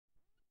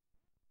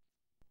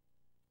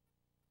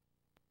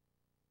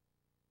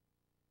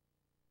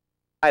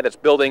That's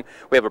building.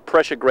 We have a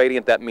pressure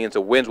gradient. That means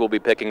the winds will be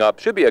picking up.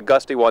 Should be a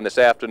gusty one this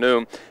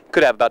afternoon.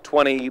 Could have about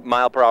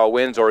 20-mile-per-hour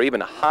winds or even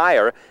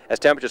higher as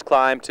temperatures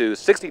climb to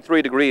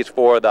 63 degrees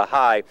for the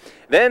high.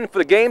 Then for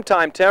the game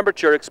time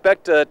temperature,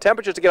 expect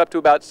temperatures to get up to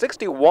about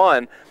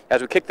 61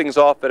 as we kick things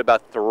off at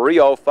about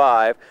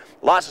 3:05.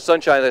 Lots of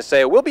sunshine, as I say.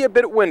 It will be a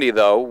bit windy,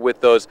 though,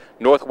 with those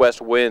northwest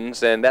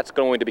winds, and that's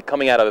going to be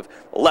coming out of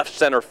left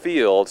center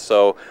field.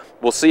 So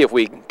we'll see if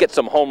we get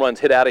some home runs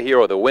hit out of here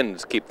or the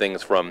winds keep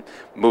things from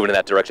moving in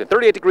that direction.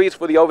 38 degrees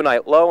for the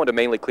overnight low under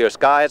mainly clear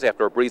skies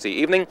after a breezy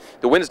evening.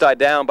 The winds die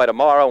down by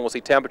tomorrow, and we'll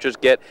see temperatures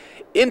get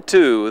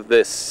into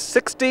the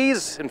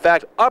 60s, in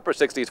fact, upper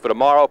 60s for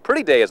tomorrow.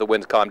 Pretty day as the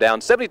winds calm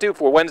down. 72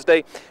 for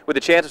Wednesday with a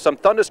chance of some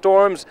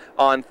thunderstorms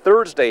on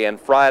Thursday and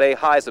Friday.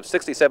 Highs of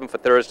 67 for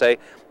Thursday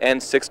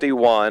and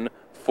 61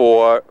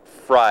 for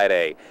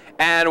Friday.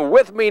 And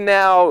with me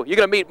now, you're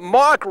going to meet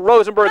Mark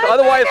Rosenberg,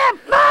 otherwise...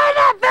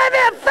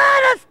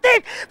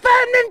 Steve,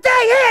 Opening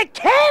Day here at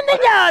Camden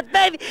Yards,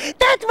 baby.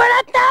 That's what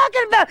I'm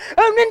talking about.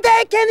 Opening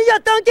Day at Camden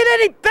Yards. Don't get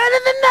any better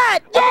than that.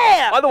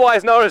 Yeah.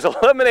 Otherwise known as a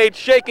lemonade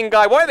shaking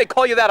guy. Why do they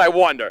call you that, I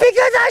wonder?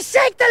 Because I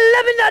shake the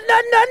lemonade.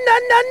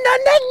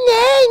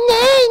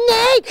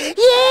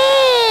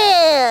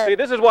 Yeah. See,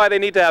 this is why they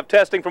need to have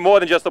testing for more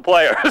than just the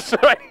players.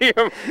 Right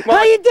here.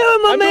 How you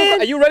doing, my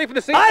man? Are you ready for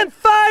the season? I'm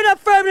fired up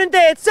for Opening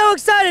Day. It's so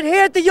excited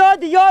here at the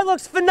yard. The yard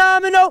looks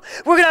phenomenal.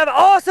 We're going to have an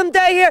awesome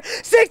day here.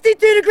 62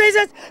 degrees.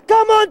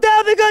 Come on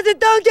down because it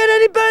don't get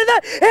any better than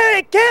that here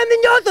at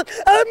Camden Yards on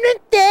Opening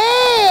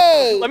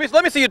Day.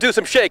 Let me see you do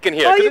some shaking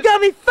here. Oh, you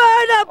got me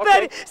fired up,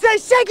 okay, baby. Say,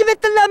 shake it,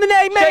 Mr.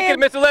 Lemonade Man. Shake it,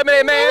 Mr.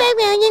 Lemonade Man.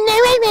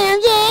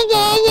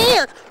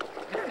 Yeah.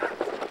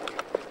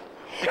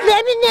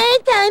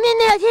 Lemonade time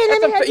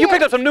in You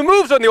picked up some new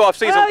moves on the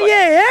off-season. Oh,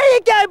 yeah, here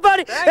you go,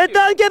 buddy. And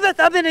don't give us,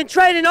 I've been in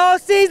training all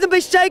season, been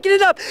shaking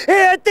it up here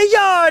at the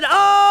yard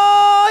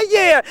all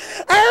year.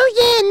 Oh,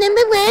 yeah,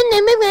 number one.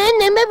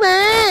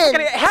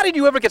 How did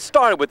you ever get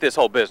started with this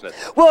whole business?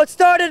 Well, it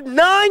started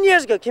 9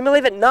 years ago. Can you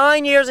believe it?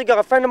 9 years ago,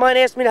 a friend of mine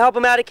asked me to help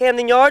him out at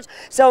Camden Yards,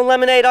 selling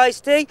lemonade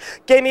iced tea.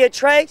 Gave me a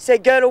tray,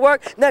 said go to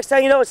work. Next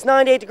thing you know, it's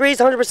 98 degrees,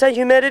 100%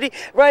 humidity,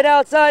 right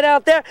outside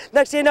out there.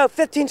 Next thing you know,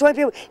 15, 20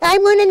 people, I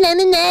want a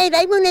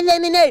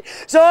lemonade.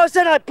 So all of a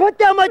sudden I put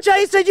down my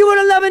tray, said, you want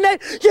a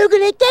lemonade? You're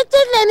gonna get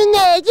the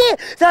lemonade, yeah.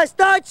 So I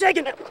start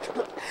shaking it.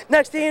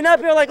 Next thing you know,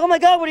 people are like, oh my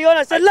God, what are you on?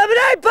 I said,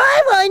 lemonade,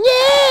 buy one,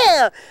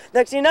 yeah.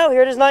 Next thing you know,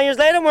 here it is 9 years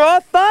later, and we're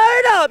all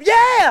fired up,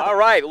 yeah. All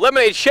right,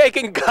 lemonade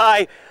shaking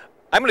guy.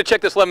 I'm going to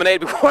check this lemonade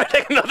before I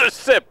take another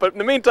sip. But in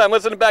the meantime,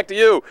 listen back to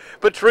you,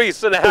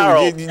 Patrice and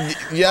Harold.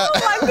 Yeah.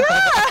 Oh, my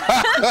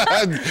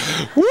God.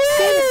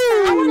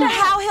 I wonder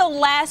how he'll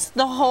last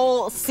the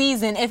whole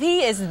season if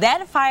he is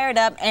that fired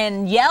up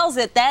and yells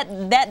at that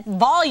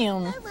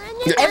volume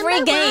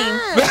every game.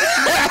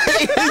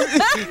 He's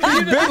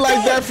been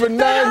like that for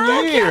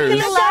 9 years. He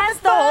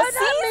lasts the whole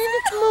season.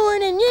 This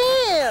morning,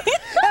 yeah.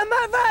 Am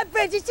I right,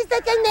 Bridget? She's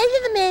like, I know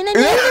the man,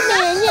 yeah.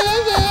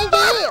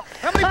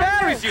 How many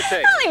batteries do you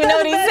take? I don't even know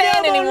what he's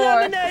saying anymore.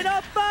 Lemonade,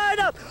 all fired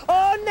up,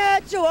 all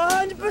natural,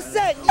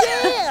 100%,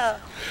 yeah.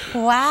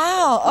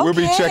 Wow. Okay. We'll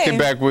be checking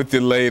back with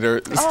you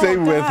later. Stay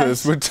with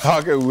us. We're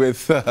talking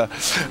with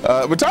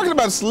we're talking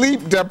about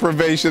sleep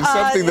deprivation,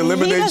 something the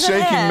lemonade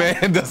shaking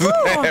man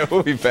doesn't have.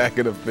 We'll be back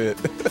in a bit.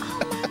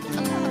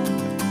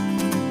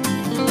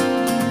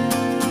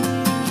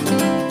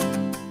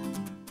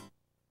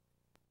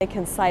 They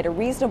can cite a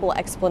reasonable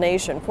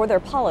explanation for their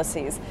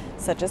policies,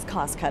 such as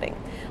cost cutting.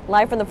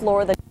 Live from the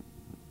floor of the